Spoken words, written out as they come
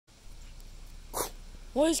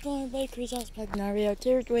What is going on, everybody? Chris House back in our video.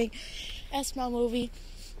 Today we're doing SML movie.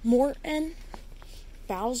 Morton,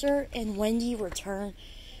 Bowser, and Wendy return.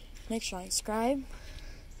 Make sure you subscribe.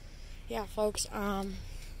 Yeah, folks.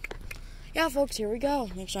 Here we go.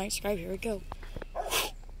 Make sure you subscribe. Here we go.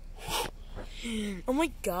 Oh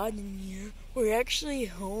my God, we're actually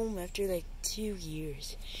home after like 2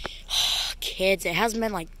 years. Kids, it hasn't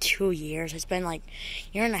been like 2 years. It's been like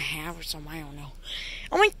a year and a half or something. I don't know.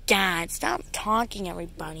 Oh my God, stop talking,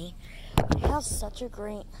 everybody. I have such a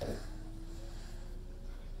great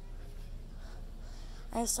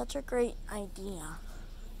idea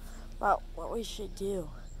about what we should do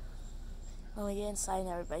when we get inside and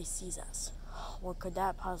everybody sees us. What could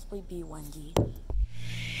that possibly be, Wendy?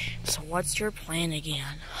 So what's your plan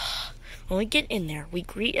again? When we get in there, we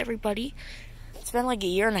greet everybody. It's been like a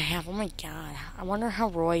year and a half. Oh my God. I wonder how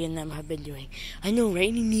Roy and them have been doing. I know,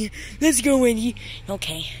 right? Let's go, Wendy.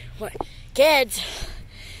 Okay. What? Kids.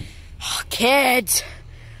 Oh, kids.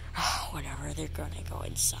 Oh, whatever. They're going to go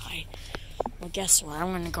inside. Well, guess what? I'm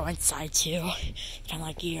going to go inside, too. It's been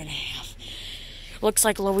like a year and a half. Looks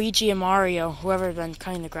like Luigi and Mario, whoever's been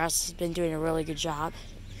cutting the grass, has been doing a really good job.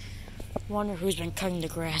 Wonder who's been cutting the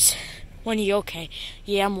grass. Wendy, okay.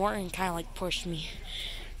 Yeah, Morton kind of like pushed me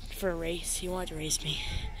for a race. He wanted to race me.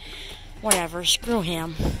 Whatever, screw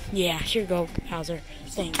him. Yeah, here you go, Bowser.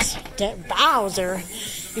 Thanks. Bowser?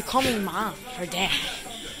 You call me Mom or Dad.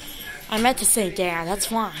 I meant to say Dad,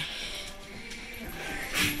 that's why.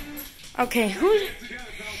 Okay,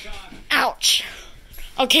 ouch.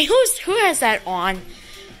 Okay, who has that on?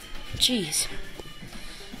 Jeez.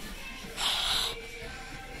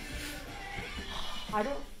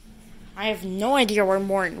 I have no idea where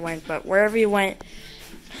Morton went, but wherever he went,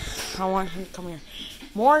 I want him to come here.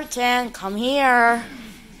 Morton, come here.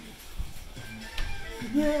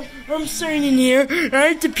 Yeah, I'm staying in here. I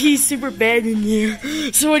have to pee super bad in here.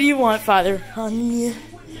 So what do you want, Father?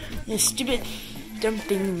 Yeah, stupid, dumb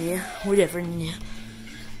thing in here. Whatever in here.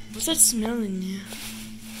 What's that smell in here?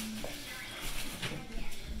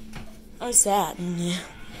 What's that in here?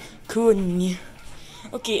 Cool in here.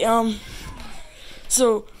 Okay,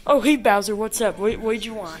 so, oh, hey, Bowser, what's up? What'd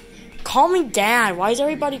you want? Call me Dad. Why does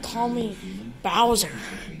everybody call me Bowser?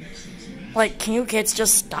 Like, can you kids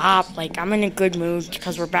just stop? Like, I'm in a good mood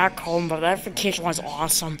because we're back home, but that vacation was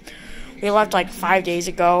awesome. We left like 5 days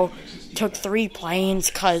ago. Took 3 planes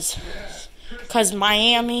cause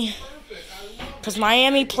Miami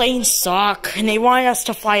planes suck, and they wanted us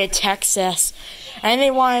to fly to Texas, and they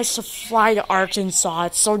wanted us to fly to Arkansas.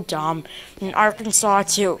 It's so dumb. And Arkansas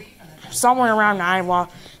too. Somewhere around Iowa,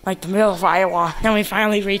 like the middle of Iowa. Then we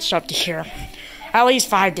finally reached up to here. At least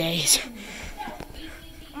 5 days.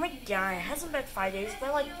 Oh my God, it hasn't been 5 days. It's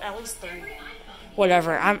been like at least 3.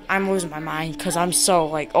 Whatever, I'm losing my mind because I'm so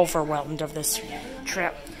like overwhelmed of this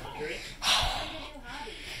trip.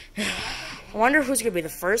 I wonder who's gonna be the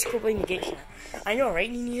first coopling to get here. I know,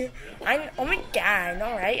 right, Nina? Oh my God, I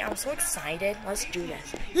know, right? I'm so excited. Let's do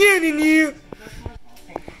this. Yeah, Nina.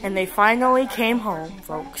 And they finally came home,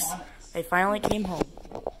 folks. They finally came home.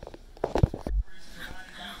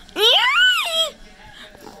 Yay!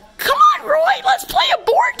 Come on, Roy, let's play a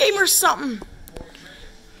board game or something.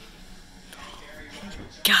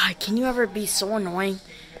 God, can you ever be so annoying?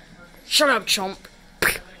 Shut up, chump.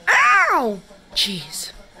 Ow!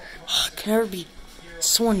 Jeez. Can I ever be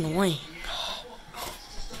so annoying?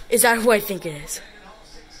 Is that who I think it is?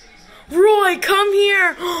 Roy, come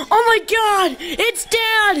here! Oh my God! It's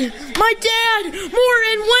Dad! My dad!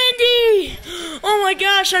 Morton, Wendy! Oh my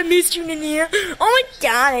gosh, I missed you, Nania. Oh my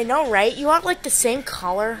God, I know, right? You have like the same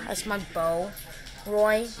color as my bow,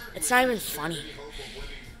 Roy. It's not even funny.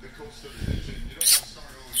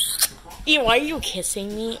 Ew, why are you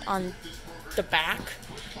kissing me on the back?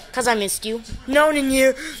 Because I missed you. No,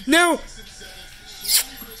 Nania. No!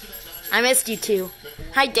 I missed you too.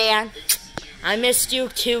 Hi, Dad. I missed you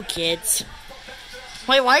too, kids.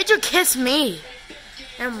 Wait, why did you kiss me?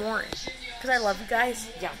 And Morton. Because I love you guys?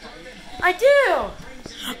 Yeah. I do! Oh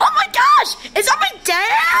my gosh! Is that my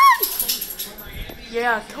dad?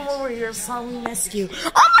 Yeah, come over here, son. We missed you.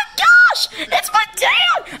 Oh my gosh! It's my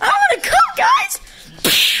dad! I want to come, guys!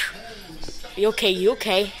 You okay? You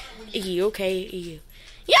okay? You okay? You?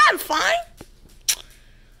 Yeah, I'm fine.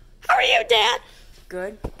 How are you, Dad?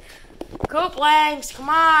 Good. Kooplings, come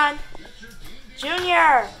on.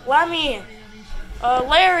 Junior, Lemmy,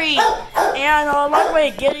 Larry, and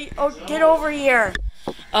Ludwig, get over here.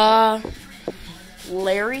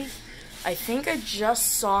 Larry, I think I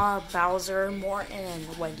just saw Bowser, Morton,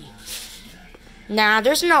 and Wendy. Nah,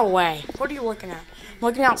 there's no way. What are you looking at? I'm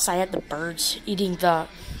looking outside at the birds eating the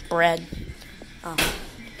bread.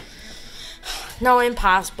 No,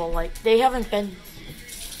 impossible. Like, they haven't been,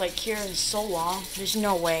 like, here in so long. There's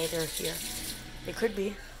no way they're here. They could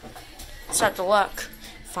be. Let's have to look.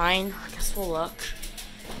 Fine, I guess we'll look.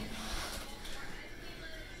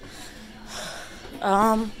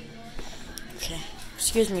 Okay.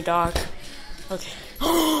 Excuse me, dog. Okay.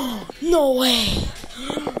 No way!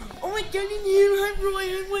 Oh my god, hi Roy,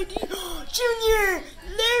 hi Wendy, Junior,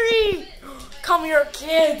 Larry! Come here,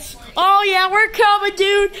 kids! Oh yeah, we're coming,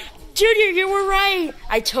 dude! Junior, you were right!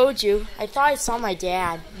 I told you. I thought I saw my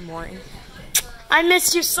dad, Morton. I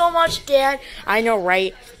missed you so much, Dad. I know,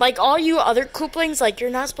 right? Like, all you other kooplings, like, you're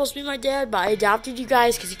not supposed to be my dad, but I adopted you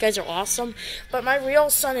guys because you guys are awesome. But my real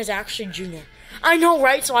son is actually Junior. I know,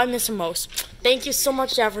 right? So I miss him most. Thank you so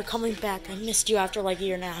much, Dad, for coming back. I missed you after, like, a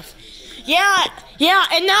year and a half. Yeah,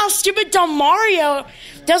 and now stupid dumb Mario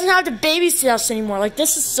doesn't have to babysit us anymore. Like,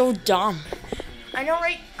 this is so dumb. I know,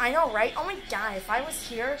 right? Oh my god, if I was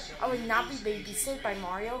here, I would not be babysitted by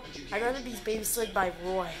Mario. I'd rather be babysitted by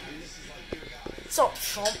Roy. So,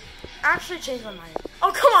 chump. Actually changed my mind.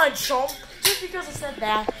 Oh, come on, chump. Just because I said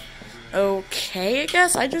that. Okay, I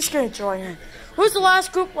guess I'm just gonna join in. Who's the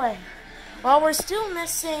last koopling? Well, we're still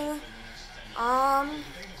missing,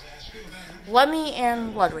 Lemmy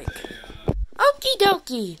and Ludwig. Okie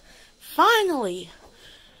dokie. Finally.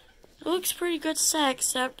 It looks pretty good set,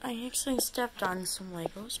 except I actually stepped on some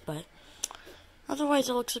Legos, but otherwise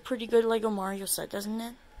it looks a pretty good Lego Mario set, doesn't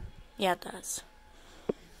it? Yeah, it does.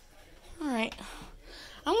 Alright.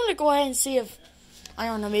 I'm gonna go ahead and see if, I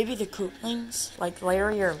don't know, maybe the kooplings, like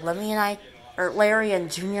Larry or Lemmy and I, or Larry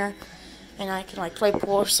and Junior, and I can, like, play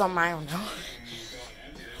pool or something, I don't know.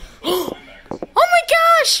 Oh my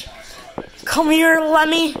gosh! Come here,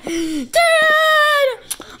 Lemmy. Dad!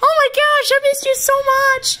 Oh my gosh, I missed you so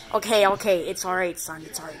much! Okay, it's alright, son.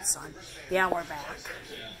 Yeah, we're back.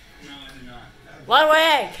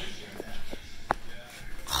 Ludwig!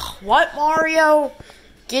 What, Mario?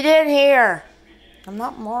 Get in here. I'm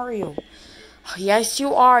not Mario. Yes,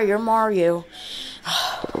 you are. You're Mario.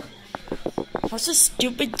 What's this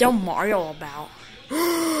stupid, dumb Mario about?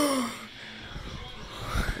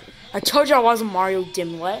 I told you I wasn't Mario,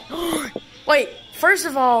 dimwit. Wait, first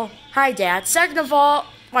of all, hi, Dad. Second of all,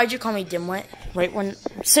 why'd you call me dimwit? Right when...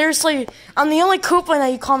 Seriously, I'm the only koopling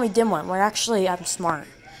that you call me dimwit, when actually I'm smart.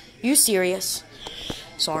 You serious?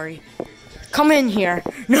 Sorry. Come in here.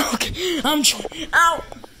 No, okay. Ow!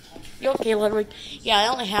 You okay, Ludwig? Yeah, it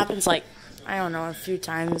only happens, like, I don't know, a few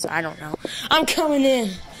times. I don't know. I'm coming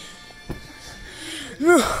in.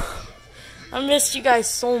 I missed you guys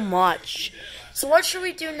so much. So what should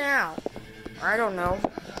we do now? I don't know.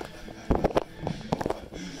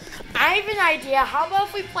 I have an idea. How about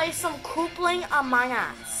if we play some koopling Among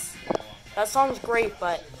Us? That sounds great,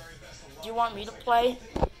 but do you want me to play?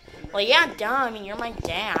 Well, yeah, duh. I mean, you're my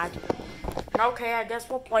dad. Okay, I guess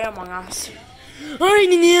we'll play Among Us. Alright,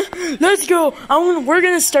 Nina, let's go. We're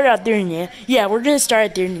gonna start out there, Nina. Yeah, we're gonna start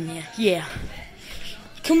out there, Nina. Yeah.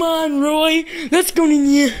 Come on, Roy. Let's go,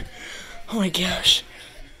 Nina. Oh my gosh.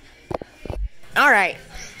 Alright.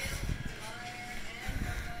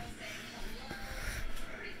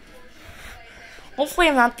 Hopefully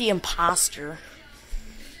I'm not the imposter.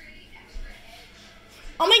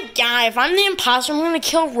 Oh my god, if I'm the imposter, I'm gonna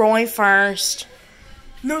kill Roy first.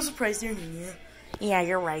 No surprise there, Nina. Yeah,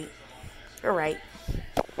 you're right. You're right.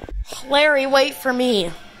 Larry, wait for me.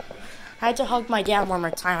 I had to hug my dad one more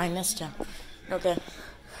time. I missed him. Okay.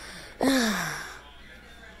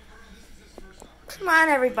 Come on,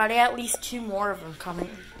 everybody. At least 2 more of them coming.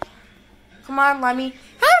 Come on, Lemmy.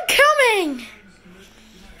 I'm coming!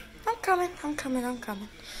 I'm coming.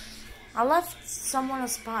 I left someone a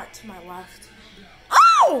spot to my left.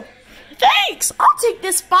 Oh! Thanks! I'll take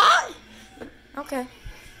this spot! Okay.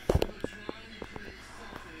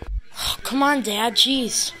 Oh, come on, Dad.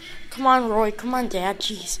 Jeez. Come on, Roy. Come on, Dad.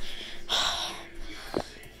 Jeez.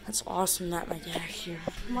 That's awesome that my dad here.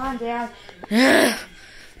 Come on, Dad.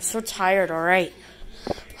 So tired, alright.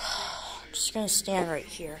 I'm just gonna stand right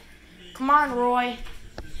here. Come on, Roy.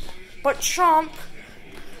 But Chomp,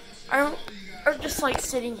 I'm just like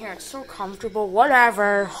sitting here. It's so comfortable.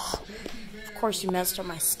 Whatever. Of course you messed up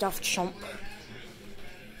my stuffed chump.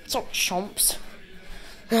 So chumps.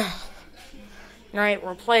 Alright,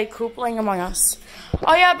 we'll play koopling Among Us.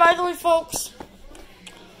 Oh yeah, by the way, folks.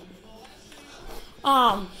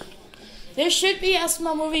 There should be a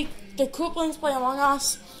SML movie, The Kooplings Play Among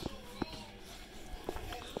Us.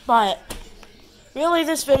 But really,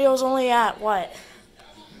 this video is only at what?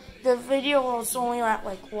 The video was only at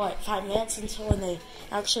like what, 5 minutes until when they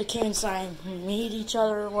actually came inside and meet each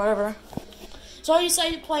other or whatever. So I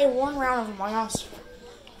decided to play 1 round of Among Us.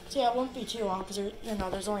 So yeah, it won't be too long because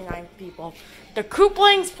there's only 9 people. The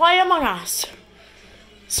kooplings play Among Us.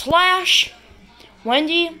 Slash,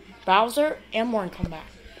 Wendy, Bowser, and Morton come back.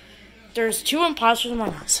 There's 2 imposters Among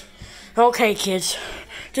Us. Okay, kids,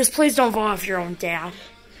 just please don't vote off your own dad.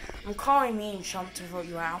 I'm calling me and Chump to vote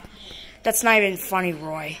you out. That's not even funny,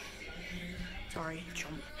 Roy. Sorry,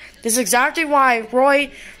 Chump. This is exactly why,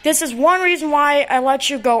 Roy, this is one reason why I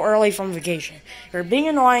let you go early from vacation. You're being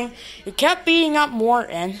annoying. You kept beating up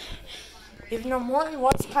Morton. Even though Morton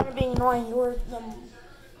was kind of being annoying, you were the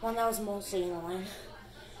one that was mostly annoying.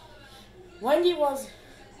 Wendy was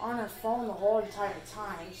on her phone the whole entire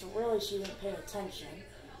time, so really she didn't pay attention.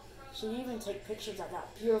 She didn't even take pictures of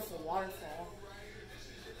that beautiful waterfall.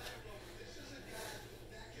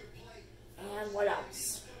 And what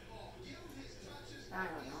else? I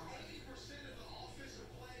don't know.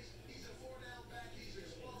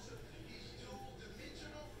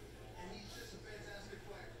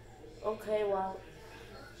 Okay, well,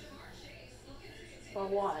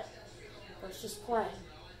 what? Let's just play.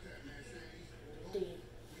 The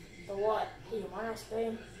what? The Among Us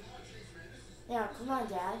game? Yeah, come on,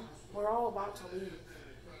 Dad. We're all about to leave.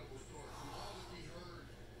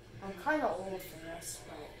 I'm kind of old for this,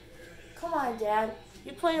 but come on, Dad.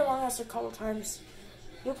 You played Among Us a couple times.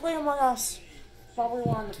 You played Among Us while we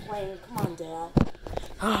were on the plane. Come on, Dad.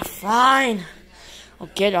 Oh, fine. I'll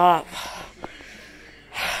get up.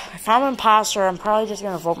 If I'm an imposter, I'm probably just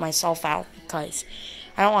going to vote myself out because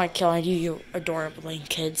I don't want to kill any of you adorable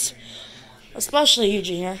kids. Especially you,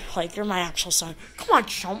 Junior. Like, you're my actual son. Come on,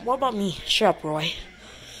 chump. What about me? Shut up, Roy.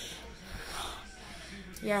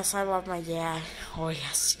 Yes, I love my dad. Oh,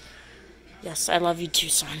 yes. Yes, I love you too,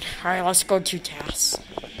 son. Alright, let's go to tasks.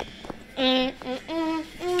 3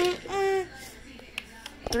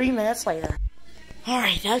 minutes later.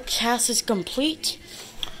 Alright, that task is complete.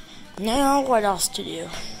 Now, what else to do?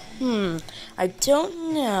 I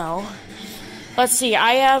don't know. Let's see,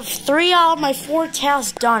 I have 3 out of my 4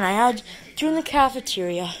 tasks done. I had 2 in the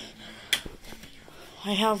cafeteria.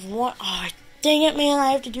 I have 1. Oh, dang it, man,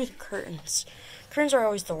 I have to do the curtains. Curtains are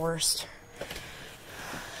always the worst.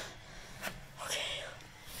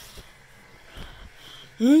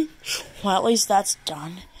 Okay. Well, at least that's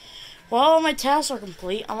done. Well, my tasks are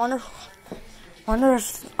complete. I wonder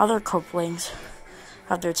if other kooplings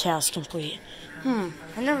have their tasks complete. I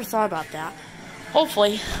never thought about that.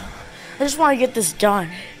 Hopefully. I just want to get this done.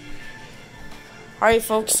 Alright,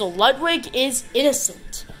 folks, so Ludwig is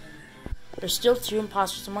innocent. There's still 2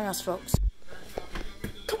 imposters among us, folks.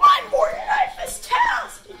 Come on, Morton, I have this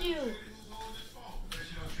task to do.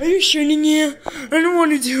 Are you sure, Nina? I don't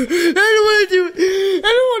want to do it. I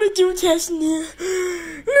don't want to do a test, Nina.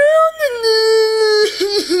 No.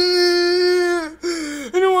 I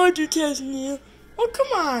don't want to do a test, Nina. Oh,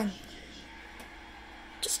 come on.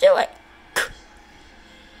 Just do it.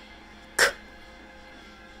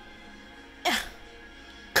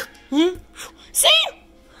 See?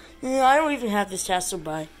 Yeah, I don't even have this task to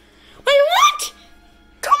buy. Wait, what?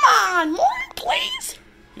 Come on, Morton, please.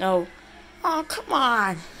 No. Oh, come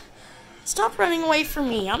on. Stop running away from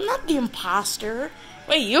me. I'm not the imposter.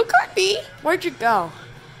 Wait, you could be. Where'd you go?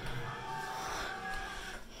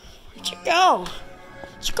 Where'd you go?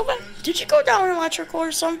 Did you go back? Did you go down electrical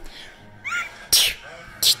or something?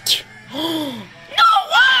 No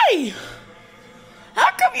way!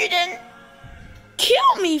 How come you didn't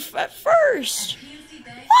kill me at first?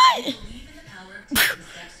 What?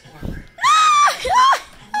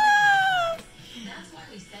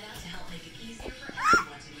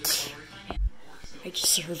 I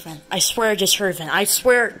just heard a vent. I swear I just heard a vent. I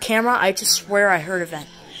swear, camera, I just swear I heard a vent.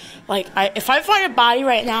 Like, if I find a body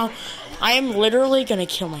right now, I am literally gonna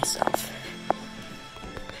kill myself.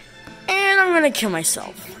 And I'm gonna kill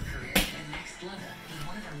myself.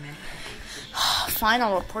 Fine,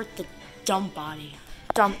 I'll report the dumb body.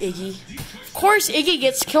 Dumb Iggy. Of course Iggy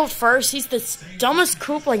gets killed first. He's the dumbest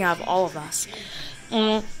koopling out of all of us.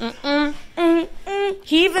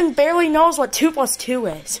 He even barely knows what 2 plus 2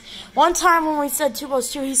 is. One time when we said 2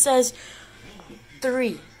 plus 2, he says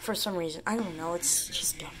 3 for some reason. I don't know. It's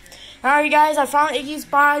just dumb. Alright, guys. I found Iggy's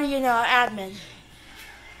body in admin.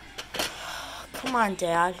 Come on,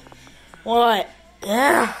 Dad. What?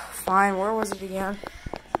 Yeah. Fine. Where was it again?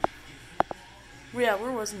 Yeah,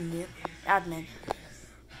 where was it? Admin.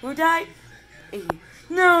 Who died? Iggy.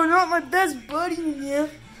 No, not my best buddy in here.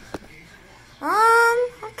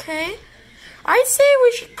 Okay. I'd say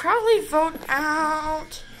we should probably vote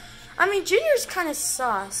out. I mean, Junior's kind of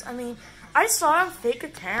sus. I mean, I saw him fake a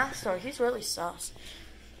task, so he's really sus.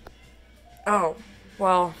 Oh,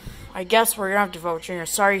 well, I guess we're gonna have to vote Junior.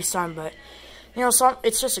 Sorry, son, but,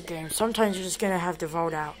 it's just a game. Sometimes you're just gonna have to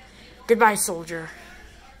vote out. Goodbye, soldier.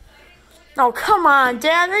 Oh, come on,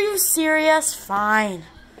 Dad. Are you serious? Fine.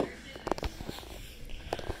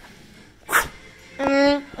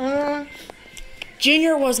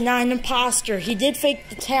 Junior was not an imposter. He did fake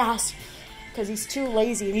the task because he's too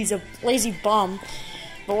lazy and he's a lazy bum.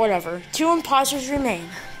 But whatever. 2 imposters remain.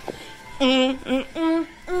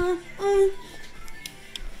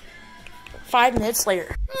 5 minutes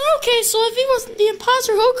later. Okay, so if he wasn't the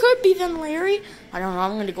imposter, who could be then, Larry? I don't know.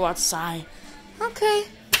 I'm going to go outside. Okay.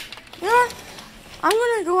 You know what? I'm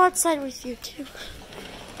going to go outside with you, too.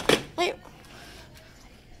 Wait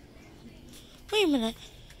a minute.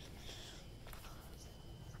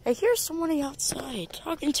 I hear somebody outside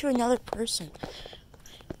talking to another person.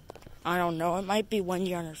 I don't know. It might be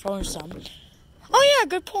Wendy on her phone or something. Oh, yeah,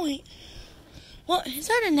 good point. Well, is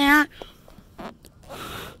that a gnat?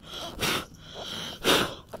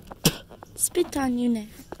 Spit on you, gnat.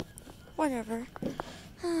 Whatever.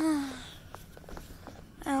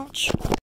 Ouch.